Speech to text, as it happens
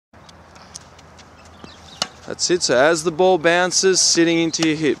That's it. So as the ball bounces, sitting into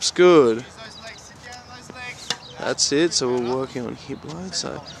your hips. Good. That's it. So we're working on hip load.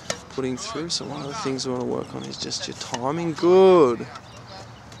 So putting through. So one of the things we want to work on is just your timing. Good.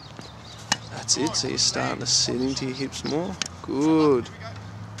 That's it. So you're starting to sit into your hips more. Good.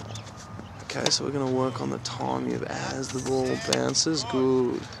 Okay, so we're going to work on the timing of as the ball bounces.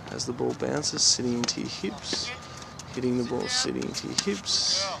 Good. As the ball bounces, sitting into your hips. Hitting the ball, sitting into your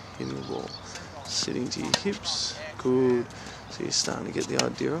hips. Hitting the ball, sitting to your hips. Good. So you're starting to get the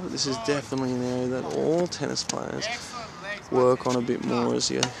idea of it. This is definitely an area that all tennis players work on a bit more as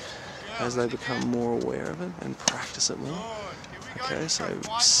they become more aware of it and practice it more. Okay, so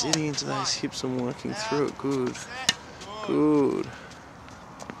sitting into those hips and working through it. Good. Good.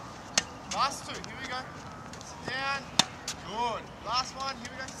 Last two, here we go. Sit down. Good. Last one,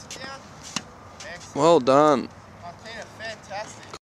 here we go. Sit down. Excellent. Well done.